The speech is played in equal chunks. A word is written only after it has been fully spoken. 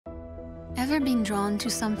Ever been drawn to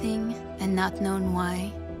something and not known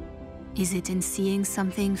why? Is it in seeing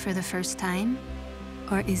something for the first time?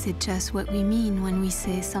 Or is it just what we mean when we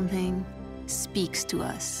say something speaks to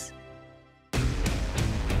us?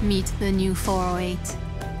 Meet the new 408.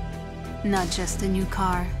 Not just a new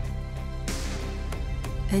car.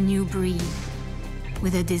 A new breed,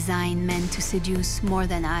 with a design meant to seduce more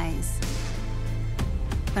than eyes,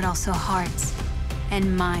 but also hearts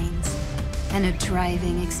and minds, and a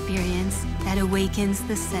driving experience that awakens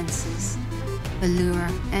the senses, allure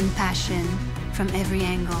and passion from every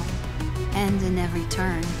angle and in every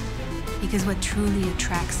turn, because what truly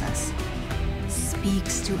attracts us,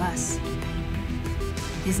 speaks to us,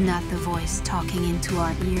 is not the voice talking into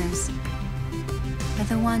our ears, but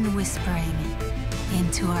the one whispering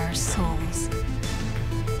into our souls.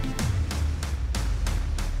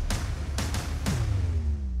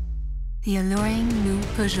 The alluring new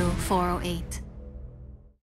Peugeot 408.